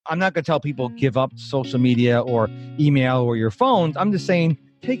I'm not going to tell people give up social media or email or your phones. I'm just saying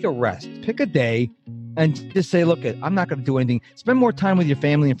take a rest, pick a day, and just say, look, I'm not going to do anything. Spend more time with your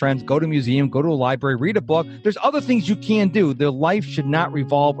family and friends. Go to a museum, go to a library, read a book. There's other things you can do. Their life should not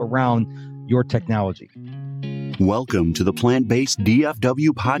revolve around your technology. Welcome to the Plant-Based DFW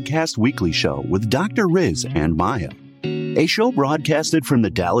Podcast Weekly Show with Dr. Riz and Maya, a show broadcasted from the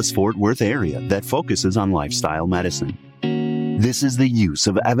Dallas-Fort Worth area that focuses on lifestyle medicine. This is the use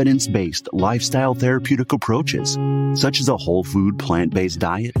of evidence-based lifestyle therapeutic approaches, such as a whole food plant-based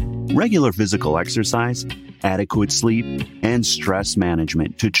diet, regular physical exercise, adequate sleep, and stress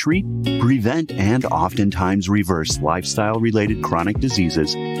management to treat, prevent, and oftentimes reverse lifestyle-related chronic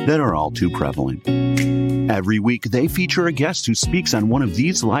diseases that are all too prevalent. Every week, they feature a guest who speaks on one of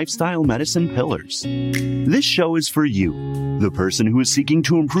these lifestyle medicine pillars. This show is for you, the person who is seeking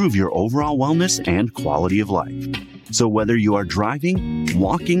to improve your overall wellness and quality of life. So whether you are driving,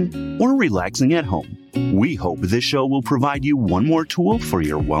 walking, or relaxing at home, we hope this show will provide you one more tool for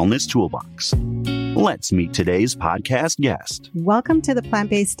your wellness toolbox. Let's meet today's podcast guest. Welcome to the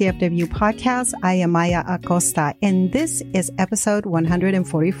Plant-Based DFW podcast. I am Maya Acosta, and this is episode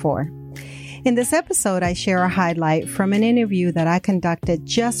 144. In this episode, I share a highlight from an interview that I conducted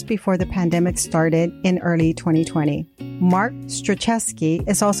just before the pandemic started in early 2020. Mark Struczewski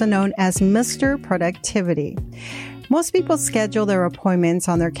is also known as Mr. Productivity. Most people schedule their appointments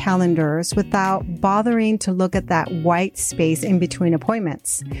on their calendars without bothering to look at that white space in between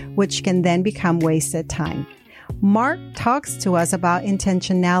appointments, which can then become wasted time. Mark talks to us about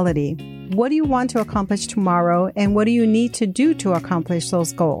intentionality. What do you want to accomplish tomorrow, and what do you need to do to accomplish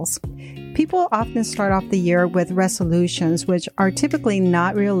those goals? People often start off the year with resolutions, which are typically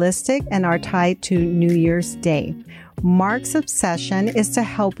not realistic and are tied to New Year's Day. Mark's obsession is to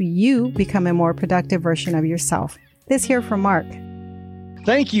help you become a more productive version of yourself. Let's hear from Mark.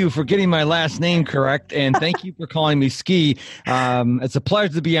 Thank you for getting my last name correct, and thank you for calling me Ski. It's a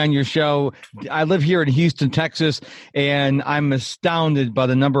pleasure to be on your show. I live here in Houston, Texas, and I'm astounded by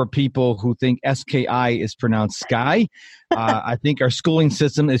the number of people who think SKI is pronounced Sky. I think our schooling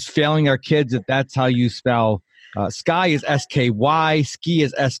system is failing our kids if that's how you spell Sky is SKY, Ski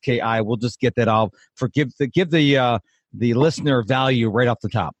is SKI. We'll just get that all. Give the listener value right off the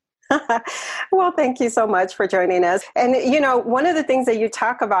top. Well, thank you so much for joining us. And, you know, one of the things that you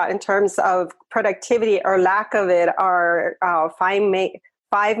talk about in terms of productivity or lack of it are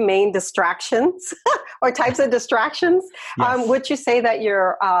five main distractions or types of distractions. Yes. Would you say that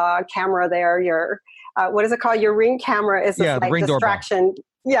your camera there, your, what is it called? Your Ring camera is a slight distraction. Doorbell.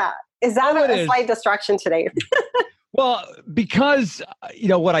 Yeah. Is that a slight distraction today? Well, because, you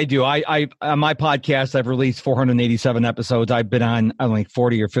know, what I do, I on my podcast, I've released 487 episodes. I've been on like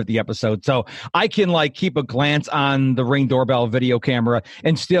 40 or 50 episodes. So I can like keep a glance on the Ring doorbell video camera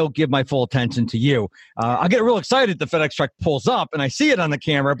and still give my full attention to you. I get real excited if the FedEx truck pulls up and I see it on the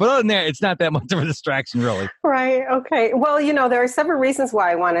camera. But other than that, it's not that much of a distraction, really. Right. Okay. Well, you know, there are several reasons why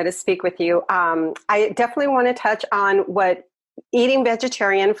I wanted to speak with you. I definitely want to touch on what eating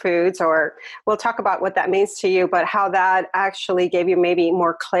vegetarian foods, or we'll talk about what that means to you, but how that actually gave you maybe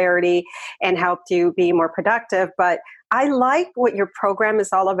more clarity and helped you be more productive. But I like what your program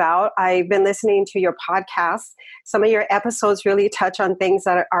is all about. I've been listening to your podcast. Some of your episodes really touch on things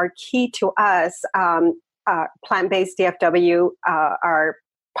that are key to us, Plant-Based DFW, our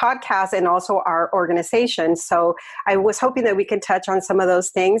podcast, and also our organization. So I was hoping that we could touch on some of those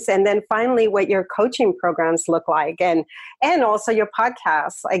things. And then finally, what your coaching programs look like, and also your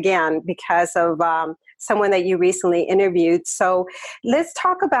podcast, again, because of someone that you recently interviewed. So let's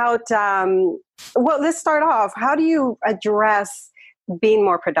talk about, let's start off. How do you address being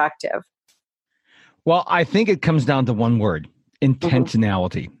more productive? Well, I think it comes down to one word: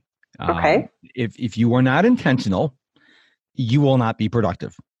 intentionality. Okay. If you are not intentional, you will not be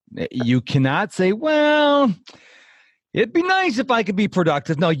productive. You cannot say, well, it'd be nice if I could be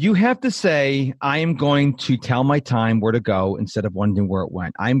productive. No, you have to say, I am going to tell my time where to go instead of wondering where it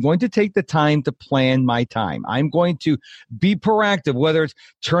went. I'm going to take the time to plan my time. I'm going to be proactive, whether it's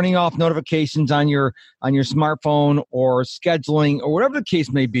turning off notifications on your smartphone or scheduling or whatever the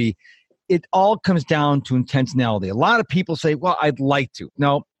case may be. It all comes down to intentionality. A lot of people say, well, I'd like to.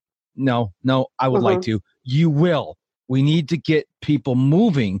 No, I would like to. You will. We need to get people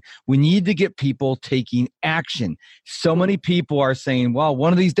moving. We need to get people taking action. So many people are saying, well,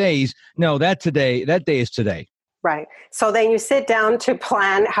 one of these days, no, that day is today. Right. So then you sit down to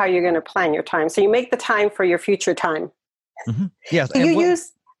plan how you're going to plan your time. So you make the time for your future time. Mm-hmm. Yes.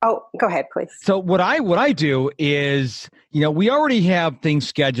 Oh, go ahead, please. So what I do is, we already have things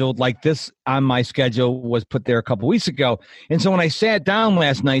scheduled, like this on my schedule was put there a couple weeks ago. And so when I sat down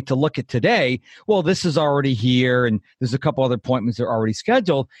last night to look at today, well, this is already here and there's a couple other appointments that are already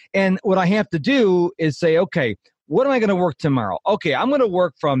scheduled. And what I have to do is say, okay, what am I going to work tomorrow? Okay, I'm going to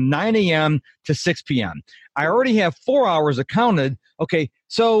work from 9 a.m. to 6 p.m. I already have 4 hours accounted. Okay,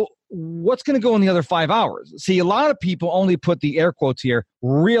 so what's going to go in the other 5 hours? See, a lot of people only put the air quotes here,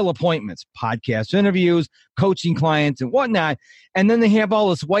 real appointments, podcast interviews, coaching clients and whatnot. And then they have all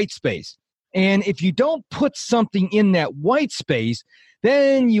this white space. And if you don't put something in that white space,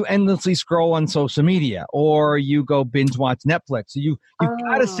 then you endlessly scroll on social media or you go binge watch Netflix. So you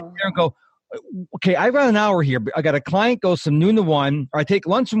got to sit there and go, okay, I've got an hour here. I got a client goes from noon to 1, or I take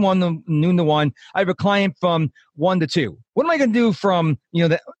lunch from noon to 1. I have a client from 1 to 2. What am I going to do from,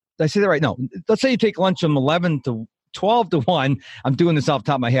 did I say that right? No. Let's say you take lunch from 11 to 12 to 1. I'm doing this off the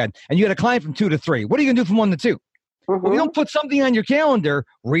top of my head. And you got a client from 2 to 3. What are you going to do from 1 to 2? Mm-hmm. Well, you don't put something on your calendar,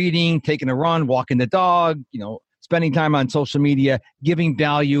 reading, taking a run, walking the dog, spending time on social media, giving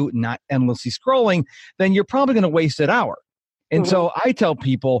value, not endlessly scrolling, then you're probably going to waste an hour. And so I tell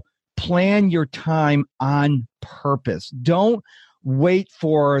people, plan your time on purpose. Don't wait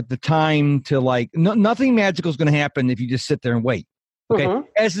for the time to nothing magical is going to happen if you just sit there and wait. Okay.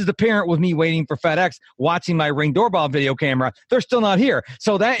 As is the parent with me waiting for FedEx, watching my Ring doorbell video camera, they're still not here.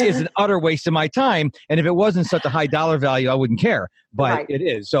 So that is an utter waste of my time. And if it wasn't such a high dollar value, I wouldn't care, but It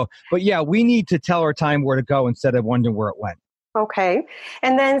is. So, but yeah, we need to tell our time where to go instead of wondering where it went. Okay.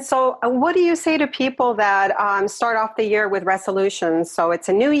 And then, so what do you say to people that start off the year with resolutions? So it's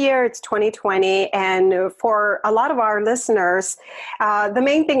a new year, it's 2020. And for a lot of our listeners, the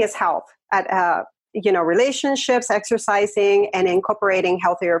main thing is health, relationships, exercising, and incorporating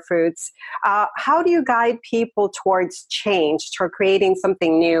healthier foods. How do you guide people towards change, toward creating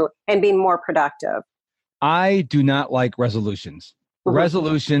something new and being more productive? I do not like resolutions.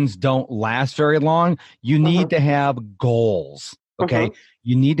 Resolutions don't last very long. You need to have goals. Okay.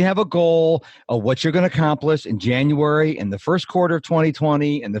 You need to have a goal of what you're going to accomplish in January, in the first quarter of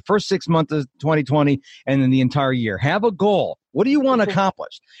 2020, in the first 6 months of 2020, and in the entire year. Have a goal. What do you want to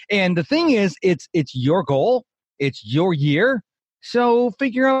accomplish? And the thing is, it's your goal. It's your year. So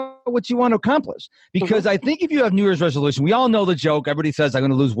figure out what you want to accomplish. Because I think if you have New Year's resolution, we all know the joke. Everybody says, I'm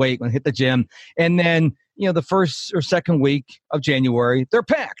going to lose weight, I'm going to hit the gym. And then, the first or second week of January, they're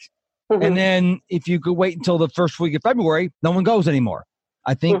packed. And then if you could wait until the first week of February, no one goes anymore.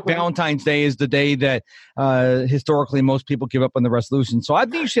 I think Valentine's Day is the day that historically most people give up on the resolution. So I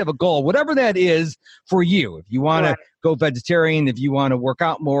think you should have a goal, whatever that is for you. If you want to go vegetarian, if you want to work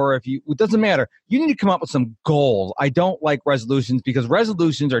out more, it doesn't matter. You need to come up with some goals. I don't like resolutions because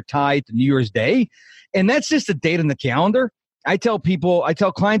resolutions are tied to New Year's Day. And that's just a date on the calendar. I tell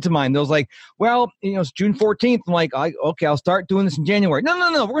clients of mine, they're like, well, it's June 14th. I'm like, okay, I'll start doing this in January. No.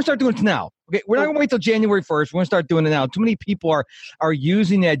 We're going to start doing it now. Okay. We're not going to wait till January 1st. We're going to start doing it now. Too many people are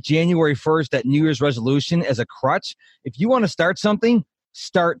using that January 1st, that New Year's resolution as a crutch. If you want to start something,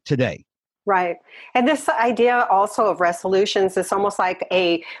 start today. Right. And this idea also of resolutions is almost like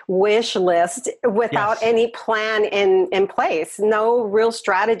a wish list without any plan in place. No real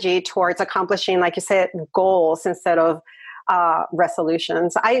strategy towards accomplishing, like you said, goals instead of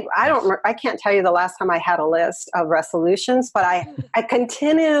resolutions. I can't tell you the last time I had a list of resolutions, but I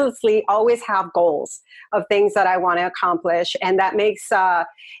continuously always have goals of things that I want to accomplish. And that makes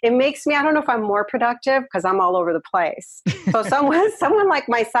me, I don't know if I'm more productive because I'm all over the place. So someone like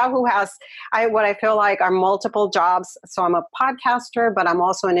myself who has what I feel like are multiple jobs. So I'm a podcaster, but I'm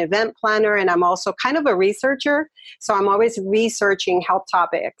also an event planner and I'm also kind of a researcher. So I'm always researching health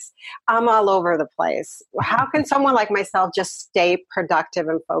topics. I'm all over the place. How can someone like myself just stay productive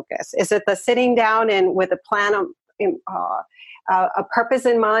and focused? Is it the sitting down and with a plan, a purpose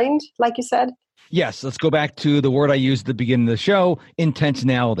in mind, like you said? Yes. Let's go back to the word I used at the beginning of the show,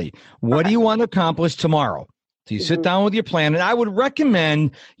 intentionality. What do you want to accomplish tomorrow? So you sit down with your plan, and I would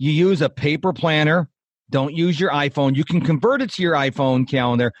recommend you use a paper planner. Don't use your iPhone. You can convert it to your iPhone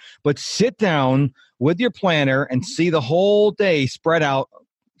calendar, but sit down with your planner and see the whole day spread out.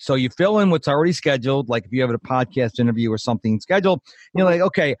 So you fill in what's already scheduled, like if you have a podcast interview or something scheduled, you're like,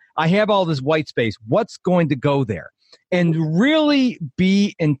 okay, I have all this white space. What's going to go there? And really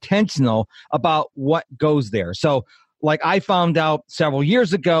be intentional about what goes there. So like I found out several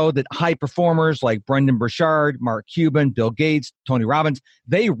years ago that high performers like Brendan Burchard, Mark Cuban, Bill Gates, Tony Robbins,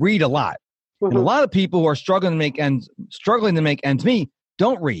 they read a lot. And a lot of people who are struggling to make ends meet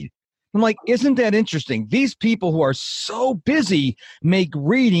don't read. I'm like, isn't that interesting? These people who are so busy make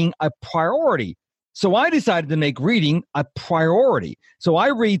reading a priority. So I decided to make reading a priority. So I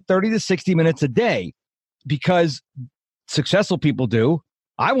read 30 to 60 minutes a day because successful people do.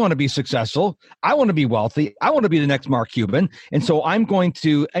 I want to be successful. I want to be wealthy. I want to be the next Mark Cuban. And so I'm going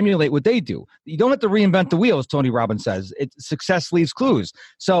to emulate what they do. You don't have to reinvent the wheel, as Tony Robbins says. Success leaves clues.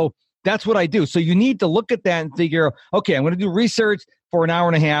 So that's what I do. So you need to look at that and figure, okay, I'm going to do research for an hour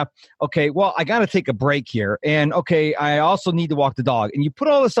and a half. Okay, well, I got to take a break here. And okay, I also need to walk the dog. And you put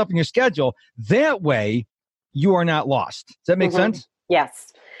all this stuff in your schedule. That way, you are not lost. Does that make sense?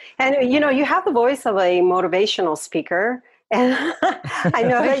 Yes. And, you have the voice of a motivational speaker. And I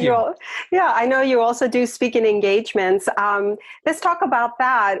know that I know you also do speaking engagements. Let's talk about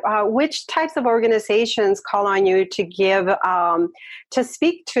that. Which types of organizations call on you to give, to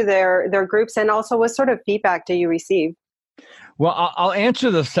speak to their groups, and also what sort of feedback do you receive? Well, I'll answer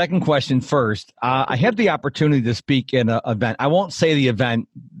the second question first. I had the opportunity to speak in an event. I won't say the event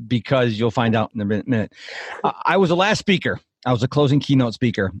because you'll find out in a minute. I was the last speaker. I was a closing keynote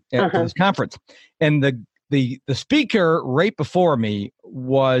speaker at this conference, and the speaker right before me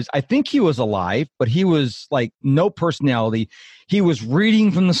was, I think he was alive, but he was like no personality. He was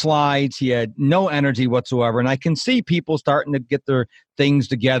reading from the slides. He had no energy whatsoever. And I can see people starting to get their things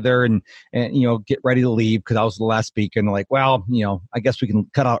together and get ready to leave because I was the last speaker. And they're like, well, I guess we can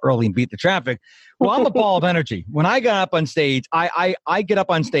cut out early and beat the traffic. Well, I'm a ball of energy. When I got up on stage, I get up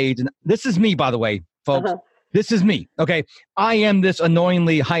on stage, and this is me, by the way, folks. This is me. Okay. I am this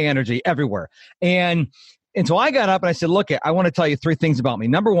annoyingly high energy everywhere. And so I got up and I said, look, I want to tell you 3 things about me.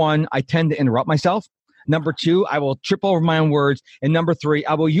 Number 1, I tend to interrupt myself. Number 2, I will trip over my own words. And number 3,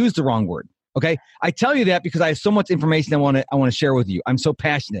 I will use the wrong word. Okay. I tell you that because I have so much information I want to share with you. I'm so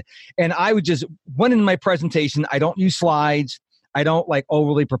passionate. And I would just, when in my presentation, I don't use slides. I don't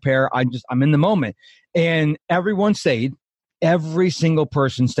overly prepare. I'm in the moment. And everyone stayed. Every single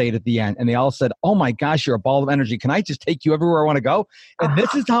person stayed at the end, and they all said, oh my gosh, you're a ball of energy. Can I just take you everywhere I want to go? And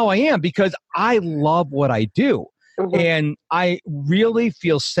this is how I am because I love what I do. And I really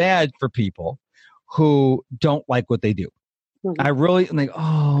feel sad for people who don't like what they do. I really am like,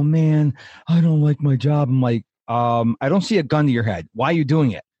 oh man, I don't like my job. I'm like, I don't see a gun to your head. Why are you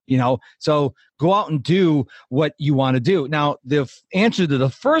doing it? So go out and do what you want to do. Now, the answer to the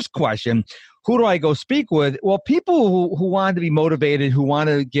first question, who do I go speak with? Well, people who want to be motivated, who want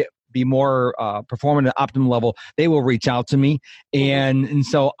to be more performing at optimum level, they will reach out to me. And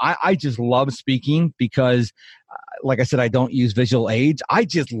so I just love speaking because, like I said, I don't use visual aids. I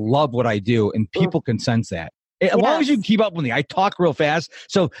just love what I do, and people can sense that. As long as you can keep up with me, I talk real fast,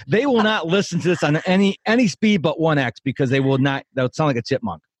 so they will not listen to this on any speed but 1x because they will not. That would sound like a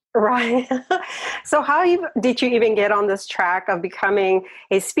chipmunk. Right. So how did you even get on this track of becoming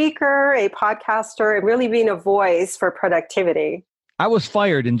a speaker, a podcaster, and really being a voice for productivity? I was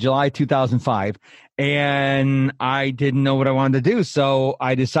fired in July 2005, and I didn't know what I wanted to do. So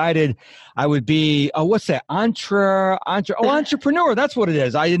I decided I would be, entrepreneur. That's what it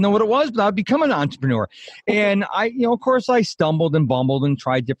is. I didn't know what it was, but I'd become an entrepreneur. And of course, I stumbled and bumbled and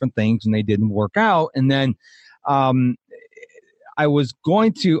tried different things, and they didn't work out. And then I was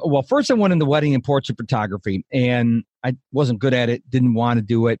going to, first I went into wedding and portrait photography, and I wasn't good at it, didn't want to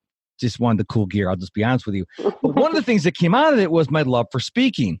do it, just wanted the cool gear. I'll just be honest with you. But one of the things that came out of it was my love for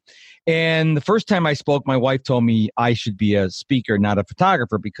speaking. And the first time I spoke, my wife told me I should be a speaker, not a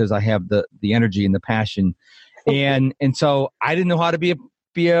photographer, because I have the energy and the passion. And so I didn't know how to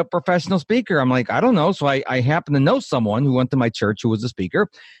be a professional speaker. I'm like, I don't know. So I happened to know someone who went to my church who was a speaker.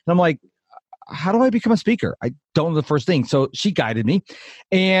 And I'm like, how do I become a speaker? I don't know the first thing. So she guided me.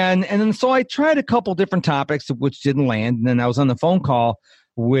 And then so I tried a couple different topics, which didn't land. And then I was on the phone call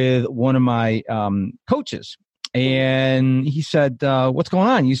with one of my coaches. And he said, what's going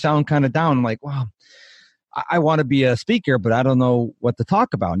on? You sound kind of down. I'm like, wow, I want to be a speaker, but I don't know what to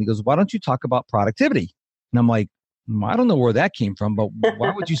talk about. And he goes, why don't you talk about productivity? And I'm like, I don't know where that came from, but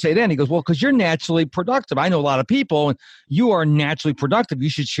why would you say that? And he goes, well, because you're naturally productive. I know a lot of people, and you are naturally productive. You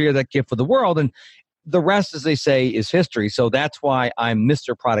should share that gift with the world. And the rest, as they say, is history. So that's why I'm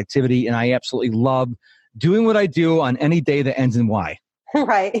Mr. Productivity, and I absolutely love doing what I do on any day that ends in Y.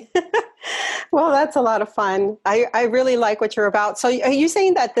 Right. Well, that's a lot of fun. I really like what you're about. So are you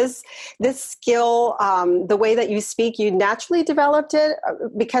saying that this skill, the way that you speak, you naturally developed it?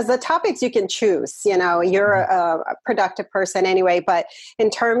 Because the topics you can choose, you're a productive person anyway, but in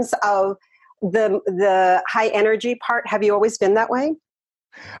terms of the high energy part, have you always been that way?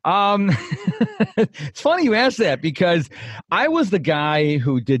 It's funny you asked that because I was the guy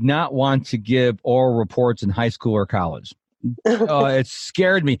who did not want to give oral reports in high school or college. It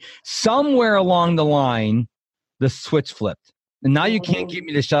scared me. Somewhere along the line, the switch flipped. And now you can't get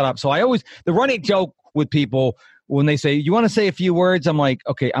me to shut up. So the running joke with people when they say, you want to say a few words? I'm like,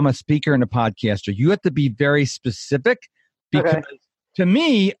 okay, I'm a speaker and a podcaster. You have to be very specific because to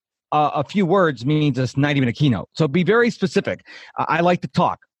me, a few words means it's not even a keynote. So be very specific. I like to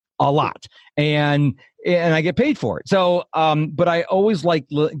talk a lot and I get paid for it. So, but I always like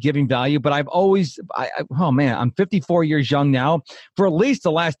giving value, but I'm 54 years young now. For at least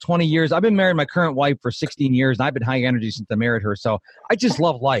the last 20 years, I've been married to my current wife for 16 years and I've been high energy since I married her. So I just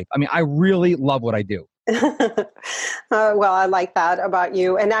love life. I mean, I really love what I do. Well, I like that about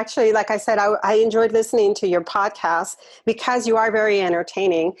you. And actually, like I said, I enjoyed listening to your podcast because you are very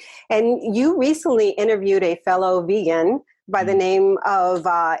entertaining. And you recently interviewed a fellow vegan by the name of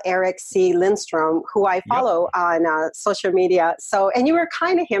Eric C. Lindstrom, who I follow on social media. So, and you were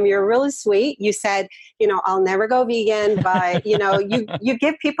kind to him. You're really sweet. You said, I'll never go vegan, but, you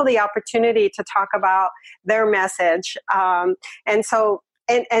give people the opportunity to talk about their message. And so,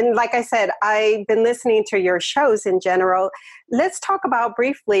 and like I said, I've been listening to your shows in general. Let's talk about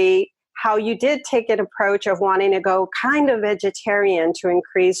briefly how you did take an approach of wanting to go kind of vegetarian to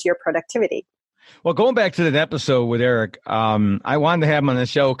increase your productivity. Well, going back to that episode with Eric, I wanted to have him on the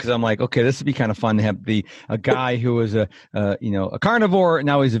show because I'm like, okay, this would be kind of fun to have a guy who was a carnivore, and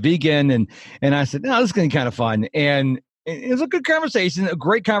now he's a vegan, and I said, no, this is going to be kind of fun, and it was a good conversation, a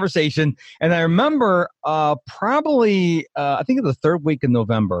great conversation, and I remember probably I think it was the third week in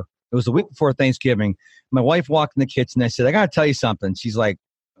November. It was the week before Thanksgiving. My wife walked in the kitchen. I said, I got to tell you something. She's like,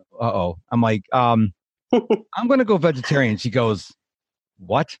 uh-oh. I'm like, I'm going to go vegetarian. She goes,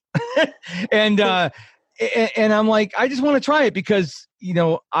 what? and I'm like, I just want to try it because,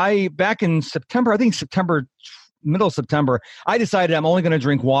 back in September, middle of September, I decided I'm only going to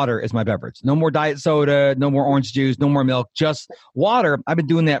drink water as my beverage. No more diet soda, no more orange juice, no more milk, just water. I've been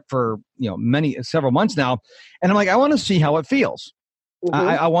doing that for, several months now. And I'm like, I want to see how it feels. Mm-hmm.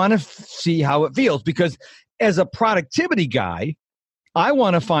 I want to see how it feels because as a productivity guy, I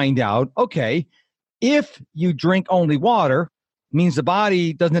want to find out, okay, if you drink only water, means the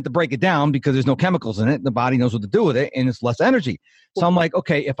body doesn't have to break it down because there's no chemicals in it. The body knows what to do with it and it's less energy. So I'm like,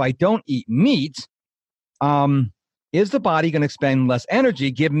 okay, if I don't eat meat, is the body going to expend less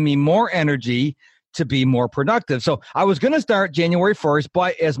energy, giving me more energy to be more productive? So I was going to start January 1st,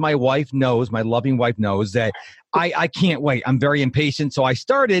 but as my wife knows, my loving wife knows that I can't wait. I'm very impatient. So I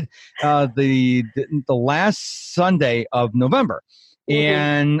started the last Sunday of November.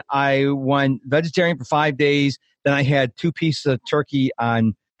 And I went vegetarian for 5 days. Then I had 2 pieces of turkey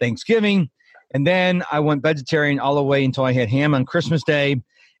on Thanksgiving. And then I went vegetarian all the way until I had ham on Christmas Day.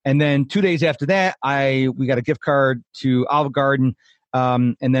 And then 2 days after that, we got a gift card to Olive Garden.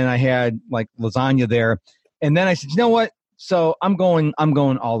 And then I had like lasagna there. And then I said, you know what? So I'm going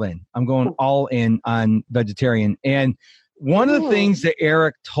all in. I'm going all in on vegetarian. And one of the things that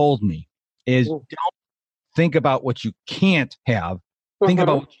Eric told me is don't think about what you can't have. Think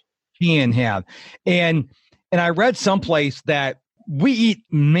about what you can have. And I read someplace that we eat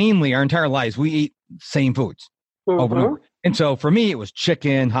mainly our entire lives. We eat same foods over and over. And so for me, it was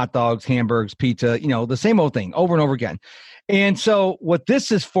chicken, hot dogs, hamburgers, pizza, the same old thing over and over again. And so what this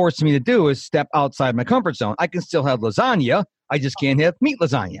has forced me to do is step outside my comfort zone. I can still have lasagna. I just can't have meat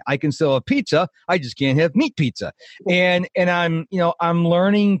lasagna. I can still have pizza. I just can't have meat pizza. And I'm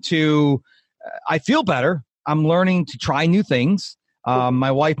learning to, I feel better. I'm learning to try new things. My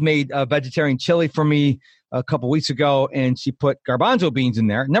wife made a vegetarian chili for me a couple weeks ago, and she put garbanzo beans in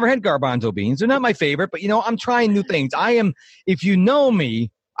there. Never had garbanzo beans. They're not my favorite, but I'm trying new things. If you know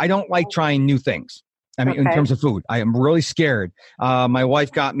me, I don't like trying new things. I mean, in terms of food, I am really scared. My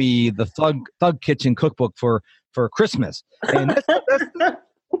wife got me the Thug Kitchen cookbook for Christmas. And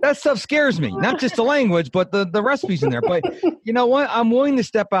that stuff scares me, not just the language, but the recipes in there. But you know what? I'm willing to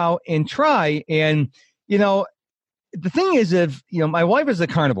step out and try. And, the thing is, if my wife is a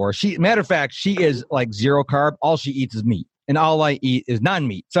carnivore, matter of fact, she is like zero carb. All she eats is meat, and all I eat is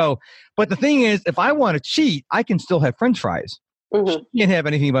non-meat. So, but the thing is, if I want to cheat, I can still have French fries. She can't have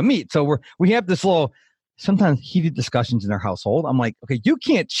anything but meat. So we have this little, sometimes heated discussions in our household. I'm like, okay, you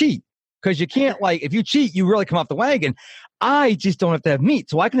can't cheat because you can't if you cheat, you really come off the wagon. I just don't have to have meat,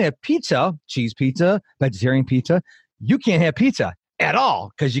 so I can have pizza, cheese pizza, vegetarian pizza. You can't have pizza at all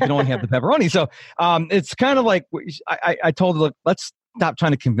because you can only have the pepperoni. So it's kind of like I told her, look, let's stop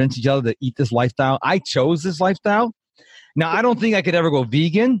trying to convince each other to eat this lifestyle. I chose this lifestyle. Now, I don't think I could ever go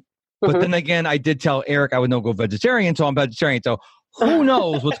vegan, but then again, I did tell Eric I would not go vegetarian, so I'm vegetarian. So who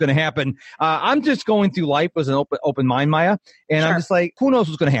knows what's going to happen? I'm just going through life with an open mind, Maya, and I'm just like, who knows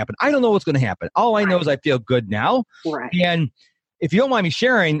what's going to happen? I don't know what's going to happen. All I know is I feel good now. Right. And if you don't mind me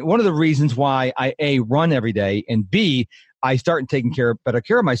sharing, one of the reasons why I, A, run every day, and B, I started taking better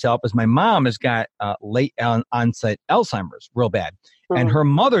care of myself as my mom has got late onset Alzheimer's real bad. And her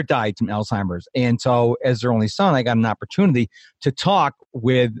mother died from Alzheimer's. And so as their only son, I got an opportunity to talk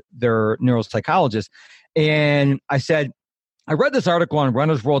with their neuropsychologist. And I said, I read this article on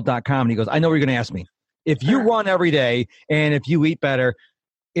runnersworld.com, and he goes, I know what you're going to ask me. If you run every day and if you eat better,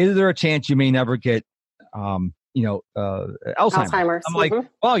 is there a chance you may never get, Alzheimer's? I'm like,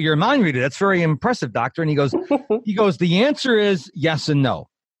 well, you're a mind reader. That's very impressive, doctor. And he goes, the answer is yes and no.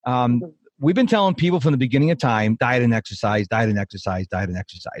 We've been telling people from the beginning of time, diet and exercise, diet and exercise, diet and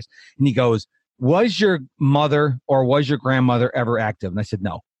exercise. And he goes, was your mother or was your grandmother ever active? And I said,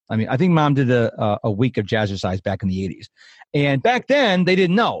 no. I mean, I think mom did a week of jazzercise back in the 80s. And back then, they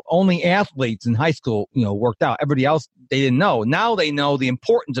didn't know. Only athletes in high school, worked out. Everybody else, they didn't know. Now they know the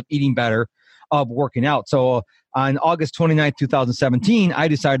importance of eating better, of working out. So on August 29th, 2017, I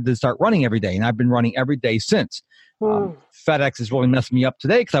decided to start running every day. And I've been running every day since. FedEx is really messing me up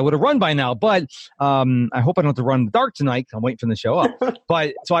today because I would have run by now. But I hope I don't have to run in the dark tonight. I'm waiting for them to show up.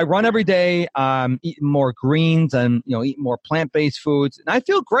 But so I run every day, eating more greens and eating more plant-based foods, and I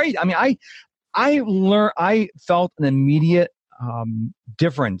feel great. I mean, I felt an immediate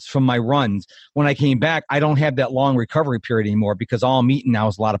difference from my runs when I came back. I don't have that long recovery period anymore because all I'm eating now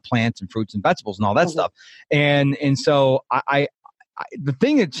is a lot of plants and fruits and vegetables and all that stuff. And so I the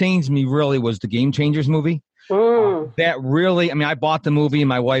thing that changed me really was the Game Changers movie. That really, I mean, I bought the movie and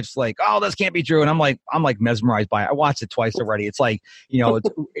my wife's like, oh, this can't be true. And I'm like mesmerized by it. I watched it twice already. It's like,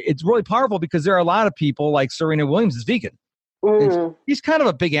 it's really powerful because there are a lot of people like Serena Williams is vegan. She's kind of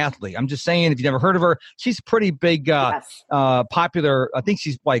a big athlete. I'm just saying, if you've never heard of her, she's pretty big, popular. I think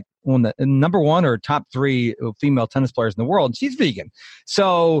she's like one of the number one or top 3 female tennis players in the world. And she's vegan.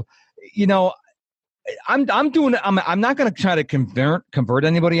 So, I'm not going to try to convert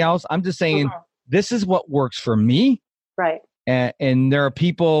anybody else. I'm just saying, this is what works for me. Right. And there are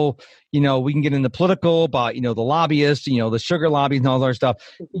people, we can get into political about, the lobbyists, the sugar lobbies and all that stuff.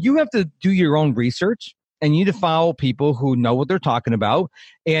 You have to do your own research and you need to follow people who know what they're talking about.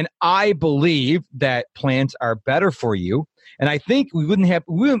 And I believe that plants are better for you. And I think we wouldn't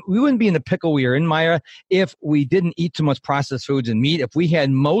be in the pickle we are in, Maya, if we didn't eat too much processed foods and meat. If we had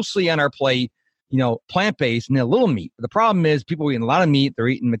mostly on our plate, plant-based and a little meat. The problem is people are eating a lot of meat. They're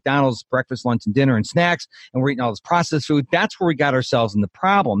eating McDonald's breakfast, lunch, and dinner and snacks, and we're eating all this processed food. That's where we got ourselves in the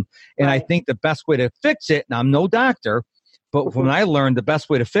problem. And I think the best way to fix it, and I'm no doctor, but when I learned the best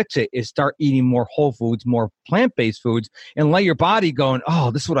way to fix it is start eating more whole foods, more plant-based foods, and let your body go,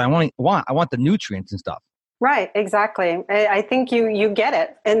 oh, this is what I want. I want the nutrients and stuff. Right, exactly. I think you get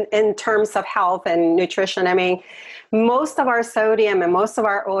it in terms of health and nutrition. I mean, most of our sodium and most of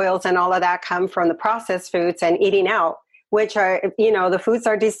our oils and all of that come from the processed foods and eating out, which are, the foods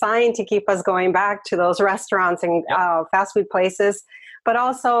are designed to keep us going back to those restaurants and fast food places. But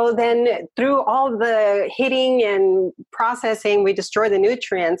also then through all the hitting and processing, we destroy the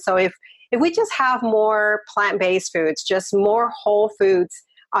nutrients. So if we just have more plant-based foods, just more whole foods,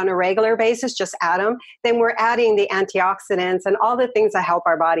 on a regular basis, just add them, then we're adding the antioxidants and all the things that help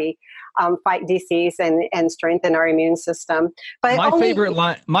our body fight disease and strengthen our immune system. But my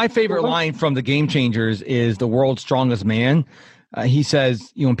favorite line from the Game Changers is the world's strongest man. He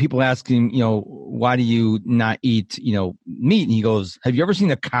says, when people ask him, why do you not eat, meat? And he goes, have you ever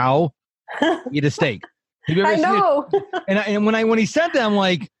seen a cow eat a steak? Have you ever seen know. And when he said that, I'm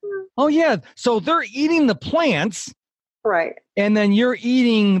like, oh yeah. So they're eating the plants. Right. And then you're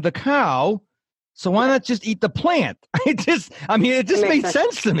eating the cow. So why not just eat the plant? It just made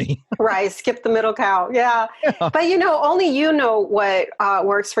sense to me. Right. Skip the middle cow. Yeah. But only you know what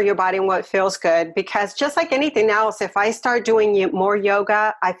works for your body and what feels good, because just like anything else, if I start doing more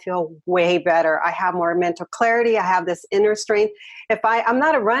yoga, I feel way better. I have more mental clarity. I have this inner strength. I'm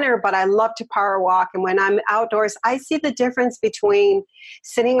not a runner, but I love to power walk. And when I'm outdoors, I see the difference between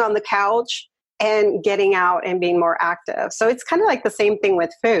sitting on the couch and getting out and being more active. So it's kind of like the same thing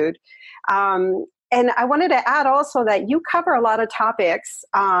with food. And I wanted to add also that you cover a lot of topics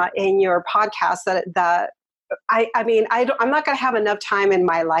in your podcast that I'm not going to have enough time in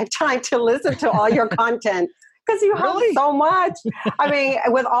my lifetime to listen to all your content because you have so much. I mean,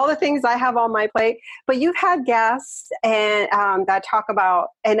 with all the things I have on my plate, but you've had guests and that talk about,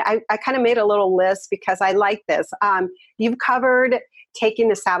 and I kind of made a little list because I like this. You've covered taking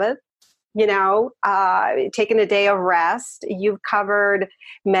the Sabbath. taking a day of rest. You've covered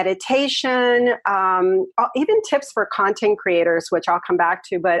meditation, even tips for content creators, which I'll come back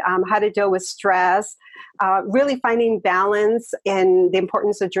to, but how to deal with stress, really finding balance and the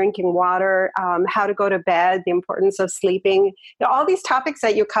importance of drinking water, how to go to bed, the importance of sleeping. All these topics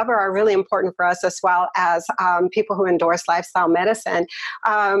that you cover are really important for us as well as people who endorse lifestyle medicine.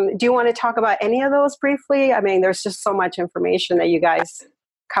 Do you want to talk about any of those briefly? I mean, there's just so much information that you guys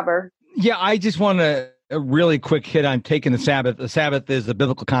cover. Yeah, I just want to a really quick hit on taking the Sabbath. The Sabbath is a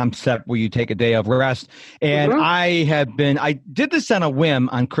biblical concept where you take a day of rest. And I did this on a whim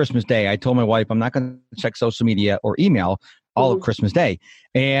on Christmas Day. I told my wife I'm not going to check social media or email all of Christmas Day.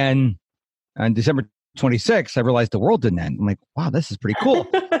 And on December 26th, I realized the world didn't end. I'm like, wow, this is pretty cool.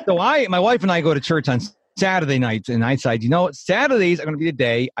 So my wife and I go to church on Saturday nights, and I said, Saturdays are going to be the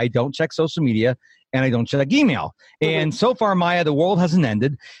day I don't check social media and I don't check email. And so far, Maya, the world hasn't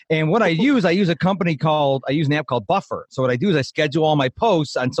ended. And what I use an app called Buffer. So what I do is I schedule all my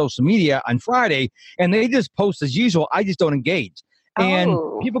posts on social media on Friday, and they just post as usual. I just don't engage. And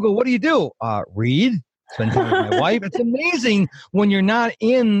people go, what do you do? Read, spend time with my wife. It's amazing when you're not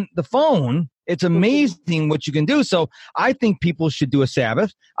in the phone. It's amazing what you can do. So I think people should do a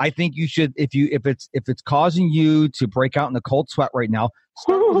Sabbath. I think you should, if it's causing you to break out in a cold sweat right now,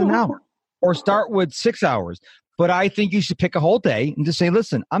 start with an hour. Or start with 6 hours. But I think you should pick a whole day and just say,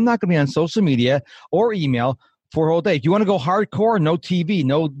 listen, I'm not going to be on social media or email for a whole day. If you want to go hardcore, no TV,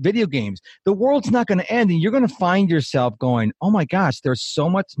 no video games, the world's not going to end. And you're going to find yourself going, oh my gosh, there's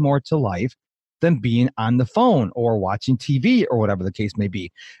so much more to life than being on the phone or watching TV or whatever the case may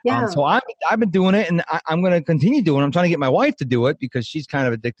be. Yeah. So I've been doing it, and I'm going to continue doing it. I'm trying to get my wife to do it because she's kind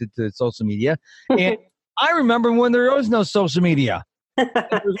of addicted to social media. And I remember when there was no social media.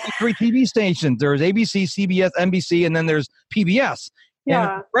 There's 3 TV stations. There's ABC, CBS, NBC, and then there's PBS. Yeah.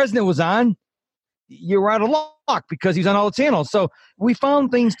 And if the president was on, you're out of luck because he's on all the channels. So we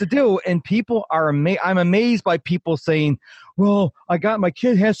found things to do, and people are I'm amazed by people saying, well, my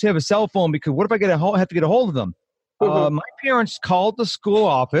kid has to have a cell phone because what if I have to get a hold of them? My parents called the school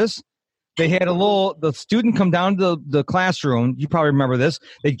office. They had the student come down to the classroom. You probably remember this.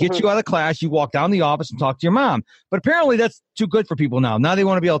 They'd get you out of class. You walk down the office and talk to your mom. But apparently that's too good for people now. Now they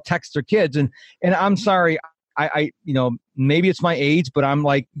want to be able to text their kids. And I'm sorry, I maybe it's my age, but I'm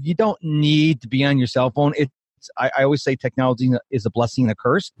like, you don't need to be on your cell phone. I always say technology is a blessing and a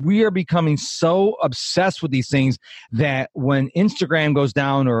curse. We are becoming so obsessed with these things that when Instagram goes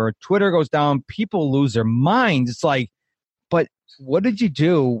down or Twitter goes down, people lose their minds. It's like, but what did you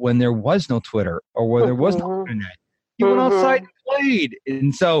do when there was no Twitter or where there was no internet? You went outside and played.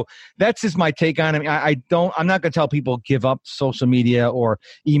 And so that's just my take on it. I'm not going to tell people give up social media or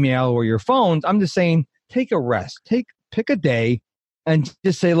email or your phones. I'm just saying, take a rest, pick a day and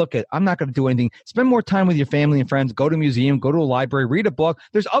just say, look, I'm not going to do anything. Spend more time with your family and friends, go to a museum, go to a library, read a book.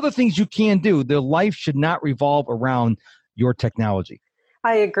 There's other things you can do. Their life should not revolve around your technology.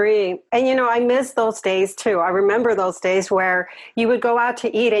 I agree. And, I miss those days too. I remember those days where you would go out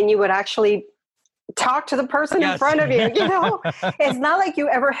to eat and you would actually talk to the person in front of you. It's not like you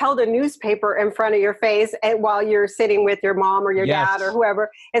ever held a newspaper in front of your face while you're sitting with your mom or your dad or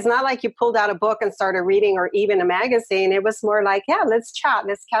whoever. It's not like you pulled out a book and started reading or even a magazine. It was more like, let's chat.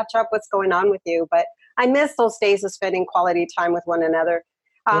 Let's catch up what's going on with you. But I miss those days of spending quality time with one another.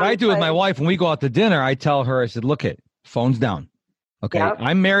 What I do with my wife when we go out to dinner, I tell her, I said, look, phone's down. Okay,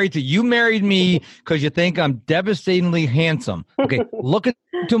 I'm married to you. Married me because you think I'm devastatingly handsome. Okay, look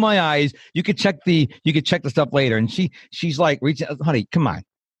into my eyes. You could check the stuff later. And she's like, honey, come on.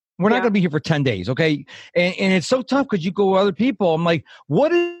 We're not going to be here for 10 days, okay? And it's so tough because you go with other people. I'm like,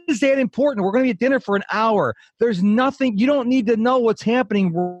 what is that important? We're going to be at dinner for an hour. There's nothing. You don't need to know what's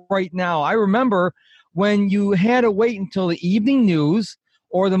happening right now. I remember when you had to wait until the evening news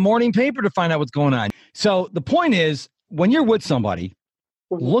or the morning paper to find out what's going on. So the point is, when you're with somebody,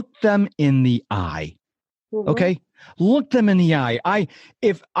 look them in the eye. Okay? Look them in the eye.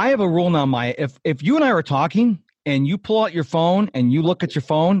 If I have a rule now, Maya, if you and I are talking and you pull out your phone and you look at your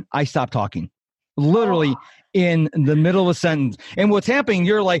phone, I stop talking. Literally in the middle of a sentence. And what's happening,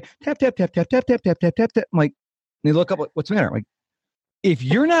 you're like, tap, tap, tap, tap, tap, tap, tap, tap, tap, tap. I'm like, they look up, what's the matter? I'm like, if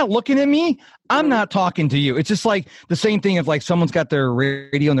you're not looking at me, I'm not talking to you. It's just like the same thing if like someone's got their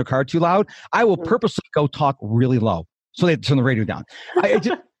radio in their car too loud, I will purposely go talk really low. So they turn the radio down.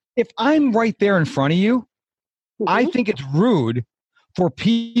 If I'm right there in front of you, I think it's rude for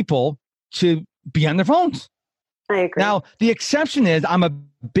people to be on their phones. I agree. Now, the exception is I'm a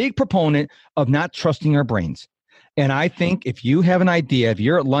big proponent of not trusting our brains. And I think if you have an idea, if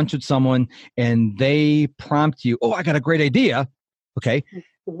you're at lunch with someone and they prompt you, I got a great idea. Okay.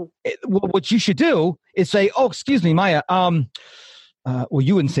 What you should do is say, "Oh, excuse me, Maya. Well,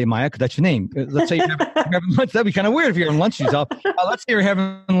 you wouldn't say Maya because that's your name. Let's say you're having lunch. That'd be kind of weird if you're having lunch yourself. Let's say you're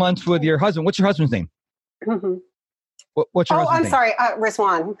having lunch with your husband. What's your husband's name? What's your husband's name? Sorry,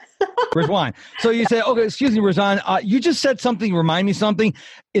 Rizwan. Rizwan. So you say, okay, excuse me, Rizwan. You just said something. Remind me something.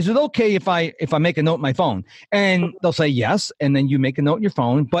 Is it okay if I make a note in my phone? And they'll say yes, and then you make a note in your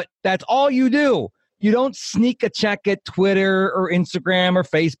phone. But that's all you do. You don't sneak a check at Twitter or Instagram or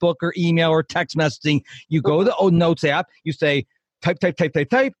Facebook or email or text messaging. You go to the Notes app. You say type,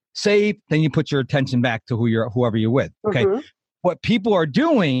 save. Then you put your attention back to whoever you're with. Okay. What people are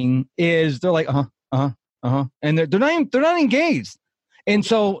doing is they're like, and they're not engaged. And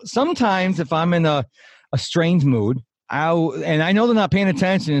so sometimes if I'm in a strange mood, and I know they're not paying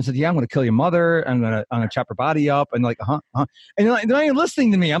attention and said, yeah, I'm going to kill your mother. I'm going to chop her body up. And like, And they're not even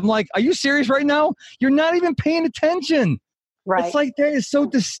listening to me. I'm like, are you serious right now? You're not even paying attention. Right. It's like, to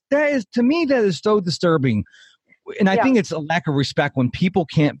me, that is so disturbing. And I think it's a lack of respect when people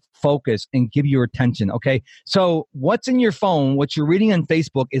can't focus and give you attention. Okay. So what's in your phone, what you're reading on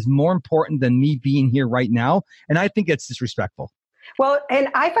Facebook is more important than me being here right now. And I think it's disrespectful. Well, and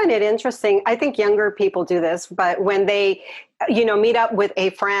I find it interesting. I think younger people do this, but when they, meet up with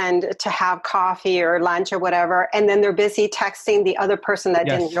a friend to have coffee or lunch or whatever, and then they're busy texting the other person that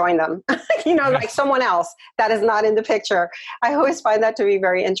didn't join them, like someone else that is not in the picture. I always find that to be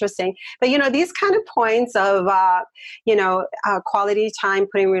very interesting. But, these kind of points of, quality time,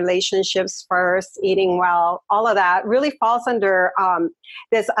 putting relationships first, eating well, all of that really falls under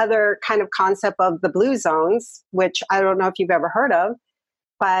this other kind of concept of the blue zones, which I don't know if you've ever heard of.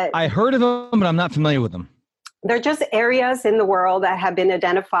 But I heard of them, but I'm not familiar with them. They're just areas in the world that have been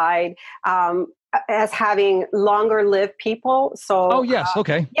identified as having longer lived people. So,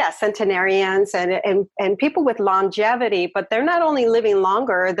 centenarians and people with longevity, but they're not only living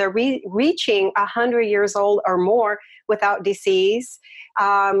longer, they're reaching 100 years old or more without disease,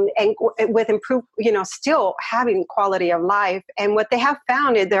 and with improved, still having quality of life. And what they have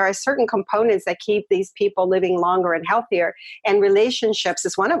found is there are certain components that keep these people living longer and healthier, and relationships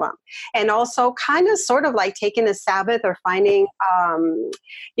is one of them. And also kind of sort of like taking a Sabbath or finding,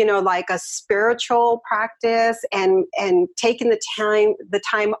 like a spiritual practice and taking the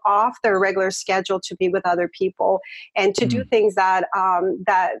time off their regular schedule to be with other people and to do things that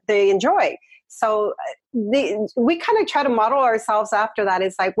they enjoy. So we kind of try to model ourselves after that.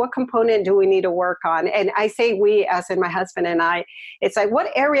 It's like, what component do we need to work on? And I say we, as in my husband and I, it's like, what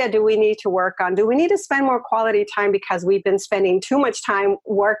area do we need to work on? Do we need to spend more quality time because we've been spending too much time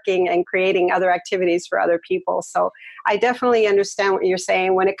working and creating other activities for other people? So I definitely understand what you're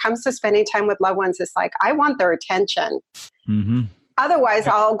saying. When it comes to spending time with loved ones, it's like, I want their attention. Mm-hmm. Otherwise,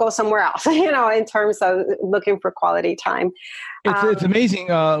 I'll go somewhere else, in terms of looking for quality time. It's amazing.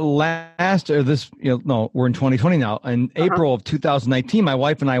 We're in 2020 now. In April of 2019, my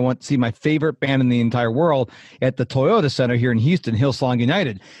wife and I went to see my favorite band in the entire world at the Toyota Center here in Houston, Hillsong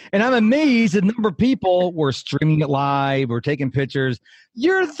United. And I'm amazed at the number of people were streaming it live, were taking pictures.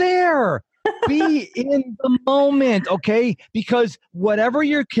 You're there. Be in the moment, okay? Because whatever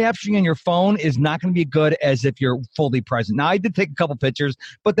you're capturing on your phone is not going to be good as if you're fully present. Now, I did take a couple pictures,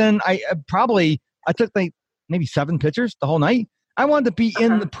 but then I took maybe 7 pictures the whole night. I wanted to be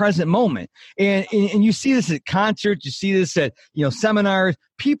in the present moment. And you see this at concerts, you see this at seminars.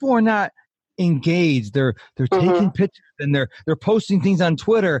 People are not engaged. They're taking pictures and they're posting things on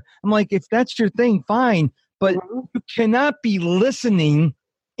Twitter. I'm like, if that's your thing, fine. But you cannot be listening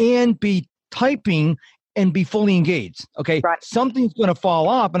and be typing and be fully engaged. Okay. Right. Something's going to fall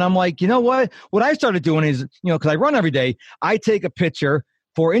off. And I'm like, you know what I started doing is, cause I run every day, I take a picture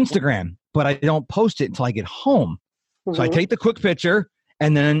for Instagram, but I don't post it until I get home. So I take the quick picture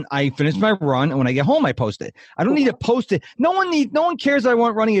and then I finish my run. And when I get home, I post it. I don't need to post it. No one cares I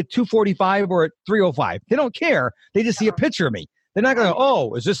want running at 2:45 or at 3:05. They don't care. They just see a picture of me. They're not going to,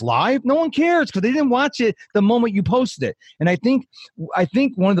 oh, is this live? No one cares because they didn't watch it the moment you posted it. And I think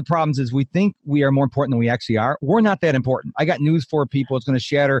one of the problems is we think we are more important than we actually are. We're not that important. I got news for people. It's going to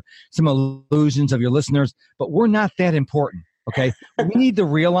shatter some illusions of your listeners, but we're not that important. Okay. We need to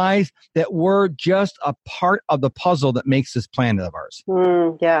realize that we're just a part of the puzzle that makes this planet of ours.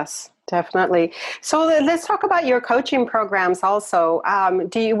 Yes, definitely. So let's talk about your coaching programs also.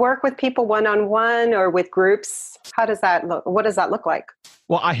 Do you work with people one-on-one or with groups? How does that look? What does that look like?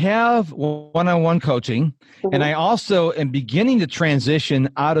 Well, I have one-on-one coaching, and I also am beginning to transition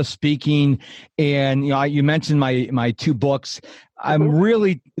out of speaking. And you mentioned my 2 books. I'm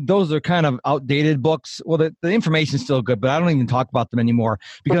really, those are kind of outdated books. Well, the information is still good, but I don't even talk about them anymore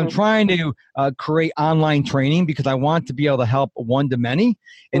because I'm trying to create online training because I want to be able to help one-to-many.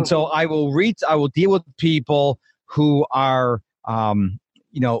 And so I will deal with people who are,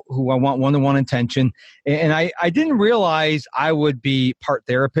 who I want one-to-one attention. And I didn't realize I would be part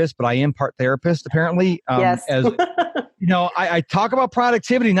therapist, but I am part therapist apparently. Yes. As I talk about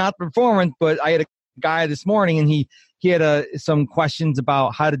productivity, not performance, but I had a guy this morning and he had some questions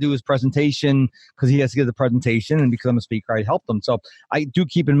about how to do his presentation because he has to give the presentation, and because I'm a speaker, I helped him. So I do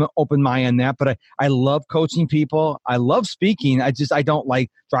keep an open mind on that, but I love coaching people. I love speaking. I don't like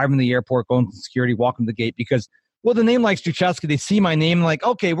driving to the airport, going to security, walking to the gate because, well, the name like Struczewski, they see my name like,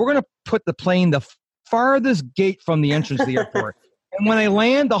 okay, we're going to put the plane the farthest gate from the entrance to the airport. And when I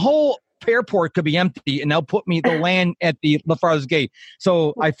land, the whole airport could be empty, and they'll land at the farthest gate.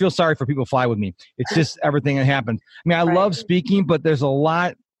 So I feel sorry for people who fly with me. It's just everything that happens. I mean, I love speaking, but there's a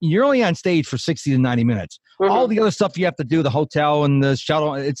lot. You're only on stage for 60 to 90 minutes. All the other stuff you have to do, the hotel and the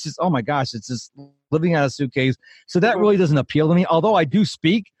shuttle, it's just, oh my gosh, it's just living out of a suitcase. So that really doesn't appeal to me, although I do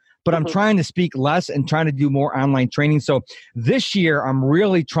speak. But I'm trying to speak less and trying to do more online training. So this year, I'm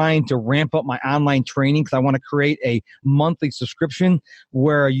really trying to ramp up my online training because I want to create a monthly subscription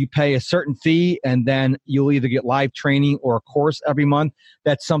where you pay a certain fee and then you'll either get live training or a course every month.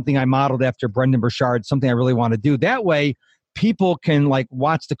 That's something I modeled after Brendon Burchard, something I really want to do. That way, people can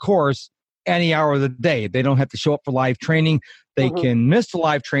watch the course any hour of the day. They don't have to show up for live training. They can miss the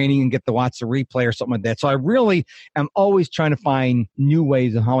live training and get to watch the replay or something like that. So I really am always trying to find new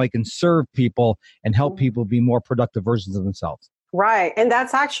ways of how I can serve people and help people be more productive versions of themselves. Right. And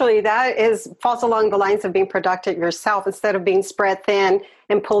falls along the lines of being productive yourself instead of being spread thin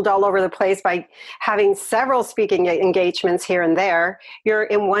and pulled all over the place by having several speaking engagements here and there. You're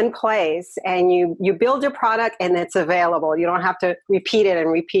in one place and you build your product and it's available. You don't have to repeat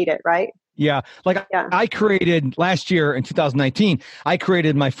it, right? Yeah. I created last year in 2019, I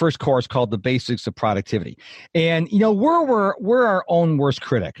created my first course called The Basics of Productivity. And, we're our own worst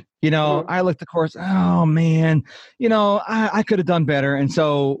critic. I looked at the course, oh man, I could have done better. And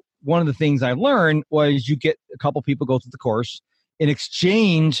so one of the things I learned was you get a couple people go through the course in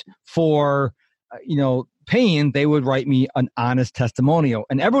exchange for, paying, they would write me an honest testimonial.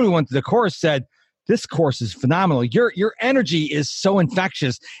 And everyone who went through the course said, this course is phenomenal. Your energy is so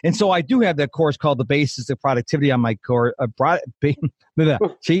infectious. And so I do have that course called The Basics of Productivity on my course.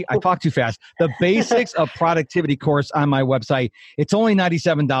 See, I talk too fast. The Basics of Productivity course on my website. It's only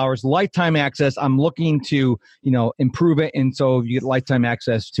 $97, lifetime access. I'm looking to, improve it. And so you get lifetime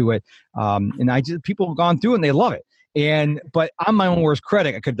access to it. And people have gone through it and they love it. But I'm my own worst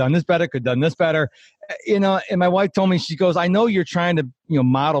critic. I could have done this better, and my wife told me, she goes, I know you're trying to,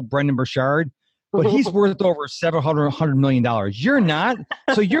 model Brendon Burchard, but he's worth over $700 million. You're not.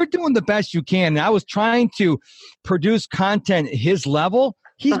 So you're doing the best you can. And I was trying to produce content at his level.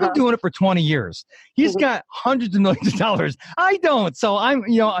 He's been doing it for 20 years. He's got hundreds of millions of dollars. I don't. So I'm,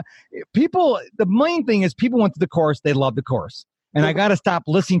 people, the main thing is people went to the course. They love the course. And I got to stop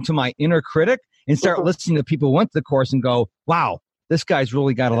listening to my inner critic and start listening to people who went to the course and go, wow, this guy's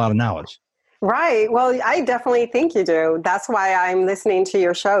really got a lot of knowledge. Right. Well, I definitely think you do. That's why I'm listening to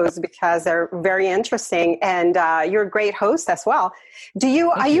your shows because they're very interesting, and you're a great host as well.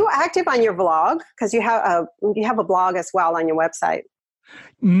 Are you active on your blog? Because you have a blog as well on your website.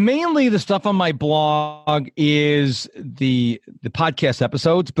 Mainly the stuff on my blog is the podcast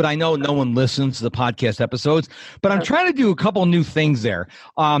episodes, but I know no one listens to the podcast episodes, but I'm trying to do a couple new things there.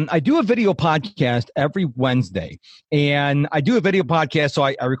 I do a video podcast every Wednesday, and I do a video podcast. So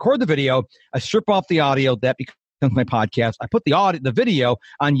I record the video, I strip off the audio, that becomes my podcast. I put the video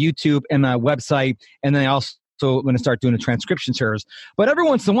on YouTube and my website, and then I also going to start doing a transcription service. But every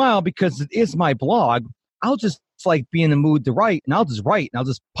once in a while, because it is my blog, I'll just be in the mood to write, and I'll just write and I'll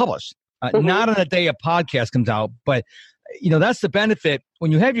just publish. Not on a day a podcast comes out, but that's the benefit.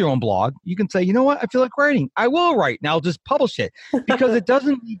 When you have your own blog, you can say, you know what, I feel like writing. I will write and I'll just publish it because it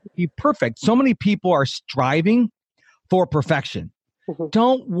doesn't need to be perfect. So many people are striving for perfection.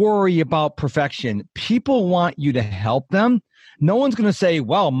 Don't worry about perfection. People want you to help them. No one's going to say,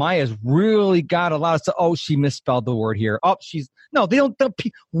 well, Maya's really got a lot of stuff. Oh, she misspelled the word here. Oh, no, they don't.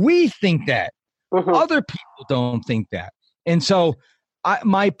 We think that. Other people don't think that. And so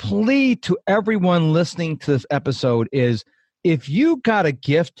my plea to everyone listening to this episode is, if you got a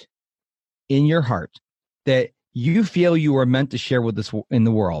gift in your heart that you feel you are meant to share with this in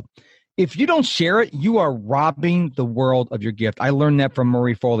the world, if you don't share it, you are robbing the world of your gift. I learned that from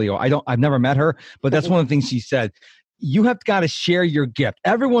Marie Forleo. I've never met her, but that's one of the things she said. you have got to share your gift.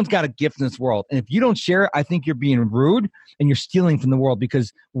 Everyone's got a gift in this world. And if you don't share it, I think you're being rude and you're stealing from the world,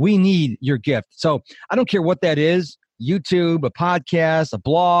 because we need your gift. So I don't care what that is, YouTube, a podcast, a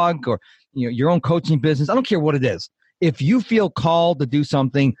blog, or your own coaching business. I don't care what it is. If you feel called to do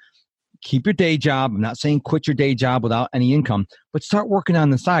something, keep your day job. I'm not saying quit your day job without any income, but start working on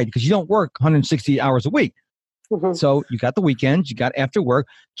the side, because you don't work 160 hours a week. Mm-hmm. So you got the weekends, you got after work.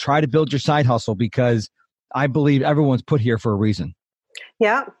 Try to build your side hustle, because I believe everyone's put here for a reason.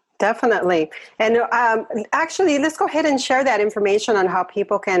 Yeah, definitely. And actually, let's go ahead and share that information on how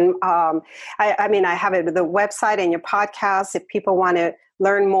people can, I have it with the website and your podcast. If people want to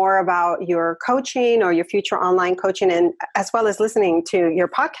learn more about your coaching or your future online coaching, and as well as listening to your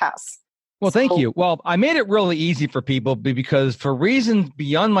podcast. Well, thank you. Well, I made it really easy for people because for reasons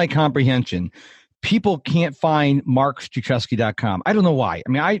beyond my comprehension, people can't find markstruczewski.com. I don't know why. I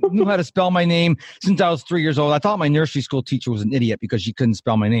mean, I knew how to spell my name since I was 3 years old. I thought my nursery school teacher was an idiot because she couldn't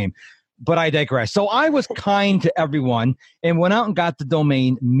spell my name, but I digress. So I was kind to everyone and went out and got the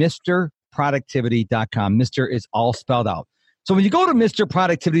domain MrProductivity.com. Mr. is all spelled out. So when you go to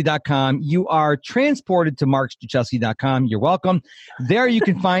MrProductivity.com, you are transported to markstruczewski.com. You're welcome. There you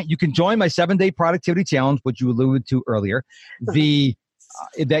can join my 7-day productivity challenge, which you alluded to earlier. You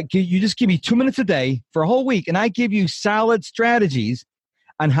just give me 2 minutes a day for a whole week, and I give you solid strategies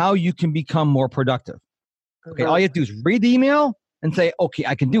on how you can become more productive. Okay, all you have to do is read the email and say, okay,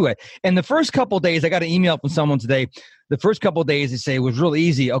 I can do it. And the first couple of days, I got an email from someone today. The first couple of days, they say it was really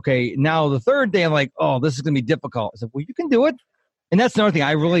easy. Okay, now the third day, I'm like, oh, this is going to be difficult. I said, well, you can do it. And that's another thing.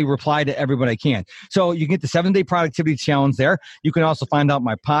 I really reply to everybody I can. So you can get the 7-day productivity challenge there. You can also find out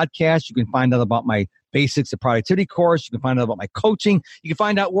my podcast. You can find out about my basics of productivity course. You can find out about my coaching. You can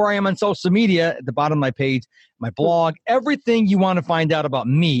find out where I am on social media at the bottom of my page, my blog. Everything you want to find out about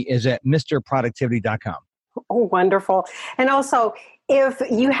me is at MrProductivity.com. Oh, wonderful. And also, if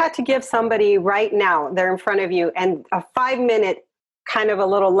you had to give somebody right now, they're in front of you, and a 5-minute kind of a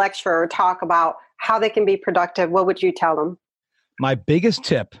little lecture or talk about how they can be productive, what would you tell them? My biggest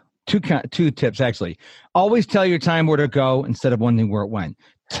tip, two tips actually. Always tell your time where to go instead of wondering where it went.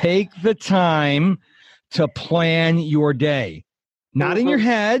 Take the time to plan your day. Not in your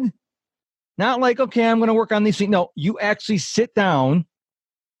head. Not like, okay, I'm going to work on these things. No, you actually sit down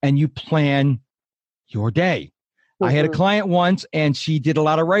and you plan your day. I had a client once and she did a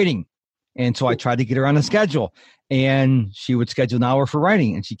lot of writing. And so I tried to get her on a schedule, and she would schedule an hour for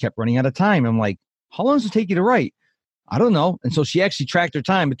writing, and she kept running out of time. I'm like, how long does it take you to write? I don't know. And so she actually tracked her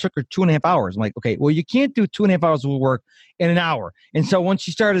time. It took her 2.5 hours. I'm like, okay, well, you can't do 2.5 hours of work in an hour. And so once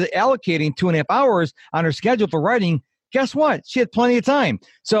she started allocating 2.5 hours on her schedule for writing, guess what? She had plenty of time.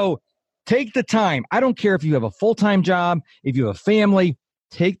 So take the time. I don't care if you have a full-time job, if you have a family,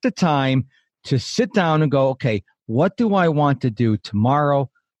 take the time to sit down and go, okay, what do I want to do tomorrow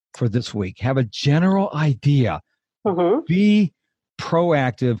for this week? Have a general idea. Be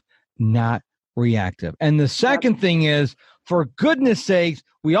proactive, not reactive. And the second thing is, for goodness sakes,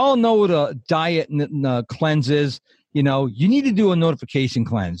 we all know what a diet cleanse is. You need to do a notification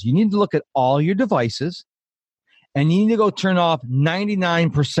cleanse. You need to look at all your devices, and you need to go turn off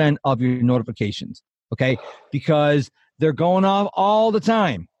 99% of your notifications, okay? Because they're going off all the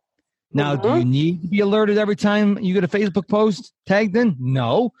time. Now, do you need to be alerted every time you get a Facebook post tagged in?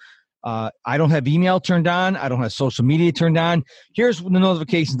 No. I don't have email turned on. I don't have social media turned on. Here's the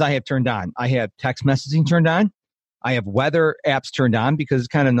notifications I have turned on. I have text messaging turned on. I have weather apps turned on because it's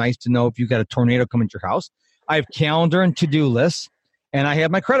kind of nice to know if you've got a tornado coming to your house. I have calendar and to-do lists, and I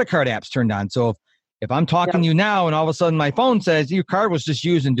have my credit card apps turned on. So if I'm talking to you now and all of a sudden my phone says your card was just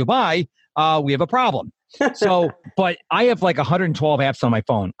used in Dubai, we have a problem. So, but I have like 112 apps on my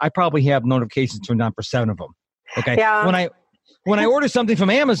phone. I probably have notifications turned on for 7 of them. Okay. Yeah. When I order something from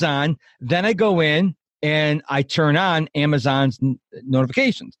Amazon, then I go in and I turn on Amazon's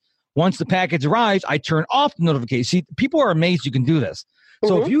notifications. Once the package arrives, I turn off the notifications. See, people are amazed you can do this.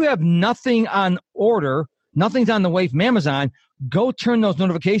 So if you have nothing on order, nothing's on the way from Amazon, go turn those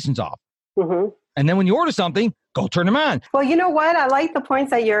notifications off. And then when you order something, go turn them on. Well, you know what? I like the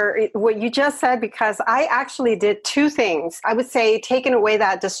points that what you just said, because I actually did 2 things. I would say taking away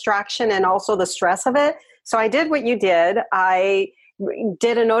that distraction and also the stress of it. So I did what you did. I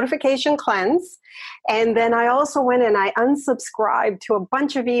did a notification cleanse. And then I also went and I unsubscribed to a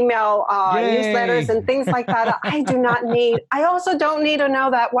bunch of email newsletters and things like that. I do not need. I also don't need to know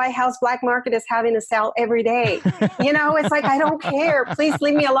that White House Black Market is having a sale every day. It's like, I don't care. Please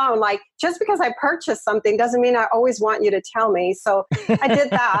leave me alone. Like, just because I purchased something doesn't mean I always want you to tell me. So I did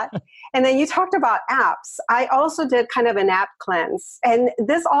that. And then you talked about apps. I also did kind of an app cleanse. And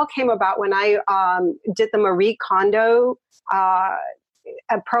this all came about when I did the Marie Kondo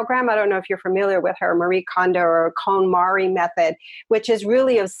a program. I don't know if you're familiar with her, Marie Kondo or KonMari method, which is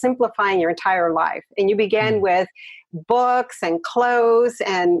really of simplifying your entire life. And you begin with books and clothes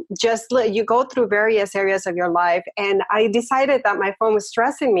and just you go through various areas of your life. And I decided that my phone was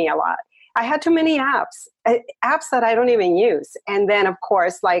stressing me a lot. I had too many apps that I don't even use. And then, of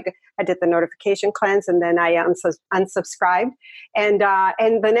course, like I did the notification cleanse, and then I unsubscribed. And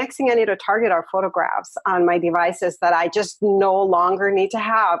the next thing I need to target are photographs on my devices that I just no longer need to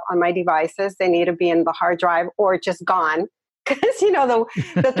have on my devices. They need to be in the hard drive or just gone. Because,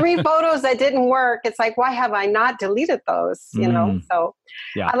 the 3 photos that didn't work, it's like, why have I not deleted those? So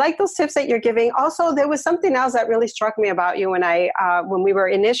yeah. I like those tips that you're giving. Also, there was something else that really struck me about you when we were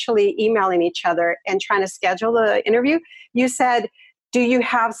initially emailing each other and trying to schedule the interview. You said, do you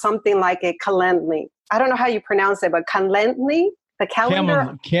have something like a Calendly? I don't know how you pronounce it, but Calendly, the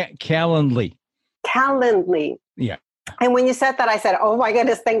calendar? Calendly. Calendly. Yeah. And when you said that, I said, oh my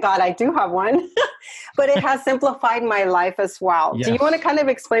goodness, thank God I do have one. But it has simplified my life as well. Yes. Do you want to kind of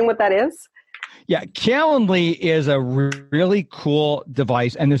explain what that is? Yeah, Calendly is a really cool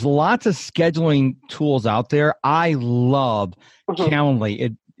device, and there's lots of scheduling tools out there. I love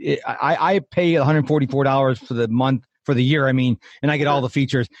Calendly. I pay $144 for the month, for the year, and I get all the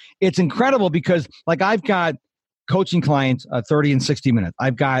features. It's incredible because, like, I've got coaching clients 30 and 60 minutes.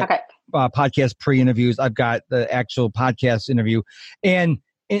 I've got podcast pre-interviews. I've got the actual podcast interview. And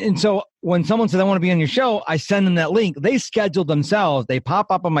so when someone says, I want to be on your show, I send them that link. They schedule themselves. They pop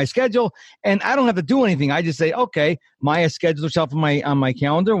up on my schedule, and I don't have to do anything. I just say, okay, Maya scheduled herself on my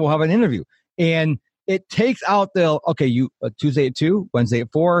calendar. We'll have an interview. And it takes out Tuesday at 2, Wednesday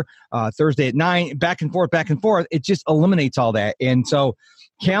at 4, Thursday at 9, back and forth. It just eliminates all that. And so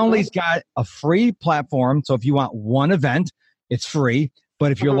Calendly's got a free platform. So if you want one event, it's free.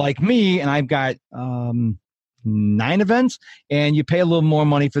 But if you're like me and I've got 9 events and you pay a little more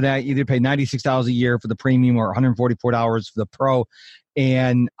money for that, either pay $96 a year for the premium or $144 for the pro.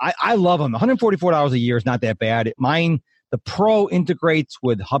 And I love them. $144 a year is not that bad. The Pro integrates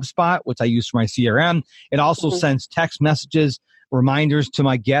with HubSpot, which I use for my CRM. It also sends text messages, reminders to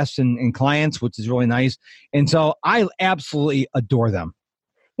my guests and clients, which is really nice. And so I absolutely adore them.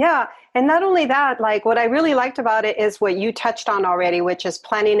 Yeah. And not only that, like what I really liked about it is what you touched on already, which is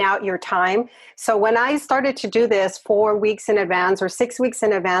planning out your time. So when I started to do this 4 weeks in advance or 6 weeks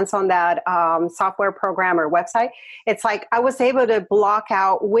in advance on that software program or website, it's like I was able to block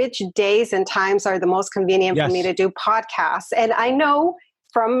out which days and times are the most convenient for me to do podcasts. And I know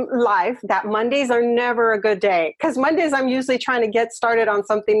from life that Mondays are never a good day, because Mondays I'm usually trying to get started on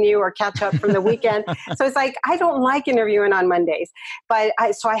something new or catch up from the weekend. So it's like, I don't like interviewing on Mondays, but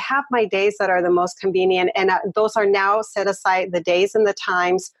I have my days that are the most convenient, and those are now set aside, the days and the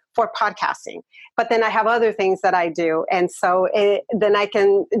times for podcasting. But then I have other things that I do. And so then I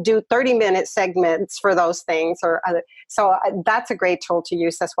can do 30-minute segments for those things. So that's a great tool to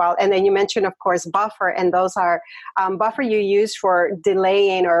use as well. And then you mentioned, of course, Buffer. And those are Buffer you use for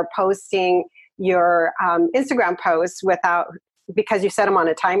delaying or posting your Instagram posts because you set them on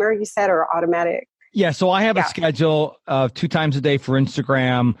a timer, you said, or automatic. Yeah, so I have a schedule of 2 times a day for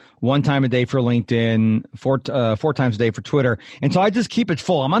Instagram, 1 time a day for LinkedIn, 4 times a day for Twitter, and so I just keep it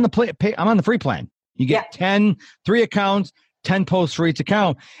full. I'm on the free plan. You get 3 accounts, 10 posts for each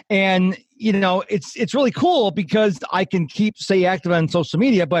account, and it's really cool because I can stay active on social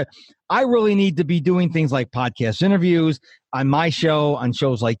media. But I really need to be doing things like podcast interviews on my show, on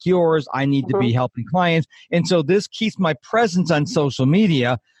shows like yours. I need to be helping clients, and so this keeps my presence on social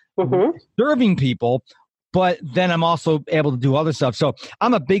media. Serving people, but then I'm also able to do other stuff. So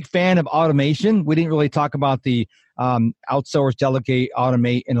I'm a big fan of automation. We didn't really talk about the outsource, delegate,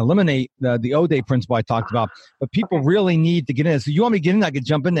 automate, and eliminate, the O-Day principle I talked about, but people really need to get in. So you want me to get in? I could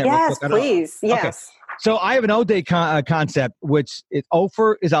jump in there. Yes, please. Yes. Okay. So I have an O-Day concept, which is O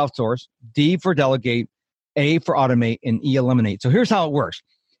for is outsource, D for delegate, A for automate, and E eliminate. So here's how it works.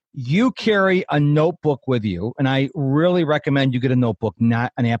 You carry a notebook with you, and I really recommend you get a notebook,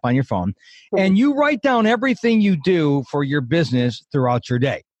 not an app on your phone, and you write down everything you do for your business throughout your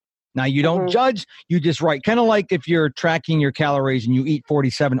day. Now, you don't judge, you just write, kind of like if you're tracking your calories and you eat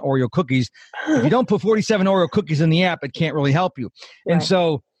 47 Oreo cookies. If you don't put 47 Oreo cookies in the app, it can't really help you. And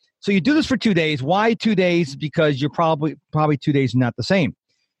so So you do this for 2 days. Why 2 days? Because you're probably 2 days not the same.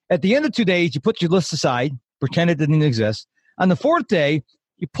 At the end of 2 days, you put your list aside, pretend it didn't exist. On the fourth day,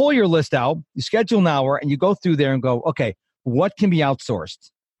 you pull your list out, you schedule an hour, and you go through there and go, okay, what can be outsourced?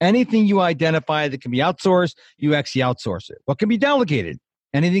 Anything you identify that can be outsourced, you actually outsource it. What can be delegated?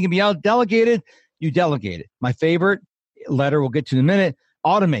 Anything can be delegated, you delegate it. My favorite letter we'll get to in a minute,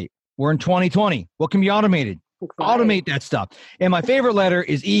 automate. We're in 2020. What can be automated? Automate that stuff. And my favorite letter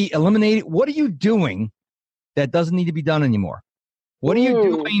is E, eliminate it. What are you doing that doesn't need to be done anymore? What are you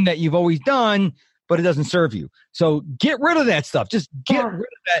doing that you've always done, but it doesn't serve you? So get rid of that stuff. Just get rid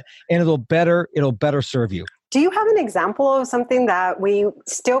of that, and it'll better serve you. Do you have an example of something that we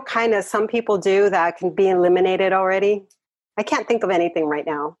still some people do that can be eliminated already? I can't think of anything right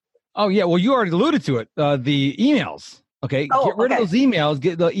now. Oh, yeah. Well, you already alluded to it. The emails. Okay. Get rid of those emails.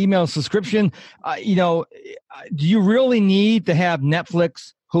 Get the email subscription. Do you really need to have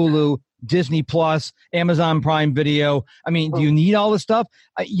Netflix, Hulu, Disney Plus, Amazon Prime Video? I mean, do you need all this stuff?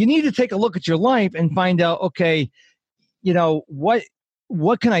 You need to take a look at your life and find out, okay,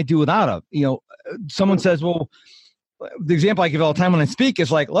 what can I do without it? Someone says, well, the example I give all the time when I speak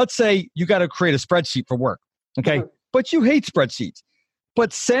is like, let's say you got to create a spreadsheet for work. Okay. But you hate spreadsheets.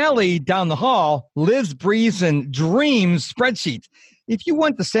 But Sally down the hall lives, breathes, and dreams spreadsheets. If you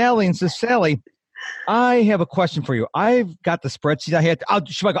went to Sally and says, Sally, I have a question for you. I've got the spreadsheet. I'll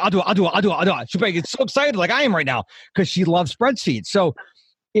do it. She'll get so excited like I am right now because she loves spreadsheets. So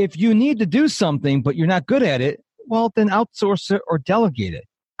if you need to do something, but you're not good at it, well, then outsource it or delegate it.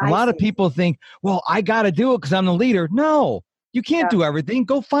 A lot of people think, well, I got to do it because I'm the leader. No, you can't do everything.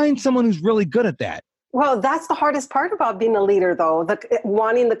 Go find someone who's really good at that. Well, that's the hardest part about being a leader, though,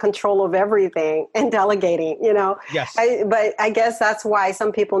 wanting the control of everything and delegating, Yes. But I guess that's why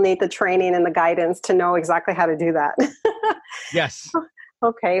some people need the training and the guidance to know exactly how to do that. Yes.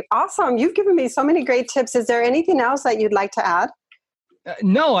 Okay, awesome. You've given me so many great tips. Is there anything else that you'd like to add?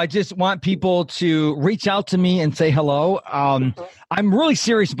 No, I just want people to reach out to me and say hello. I'm really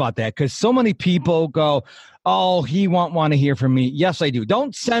serious about that because so many people go, oh, he won't want to hear from me. Yes, I do.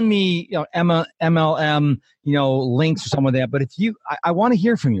 Don't send me MLM, links or some of that. But if I want to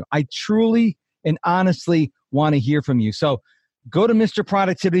hear from you. I truly and honestly want to hear from you. So go to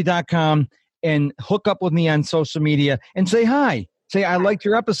MrProductivity.com and hook up with me on social media and say hi. Say, I liked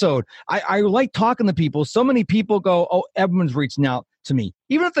your episode. I like talking to people. So many people go, oh, everyone's reaching out to me.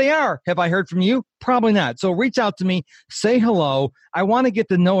 Even if they are, have I heard from you? Probably not. So reach out to me, say hello. I want to get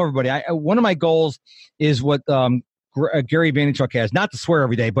to know everybody. One of my goals is what Gary Vaynerchuk has, not to swear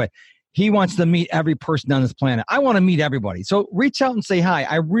every day, but he wants to meet every person on this planet. I want to meet everybody. So reach out and say hi.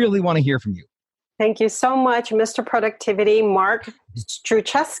 I really want to hear from you. Thank you so much, Mr. Productivity, Mark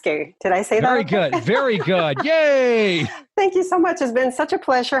Struczewski. Did I say that? Very good. Very good. Yay. Thank you so much. It's been such a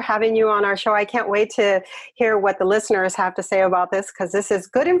pleasure having you on our show. I can't wait to hear what the listeners have to say about this because this is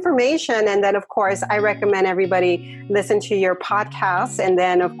good information. And then, of course, I recommend everybody listen to your podcasts. And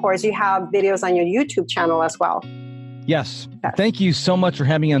then, of course, you have videos on your YouTube channel as well. Yes. Thank you so much for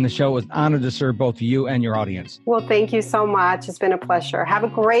having me on the show. It was an honor to serve both you and your audience. Well, thank you so much. It's been a pleasure. Have a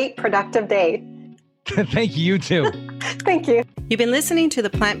great, productive day. Thank you, you too. Thank you. You've been listening to the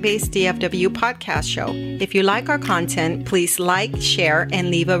Plant-Based DFW podcast show. If you like our content, please like, share, and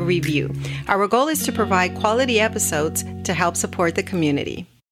leave a review. Our goal is to provide quality episodes to help support the community.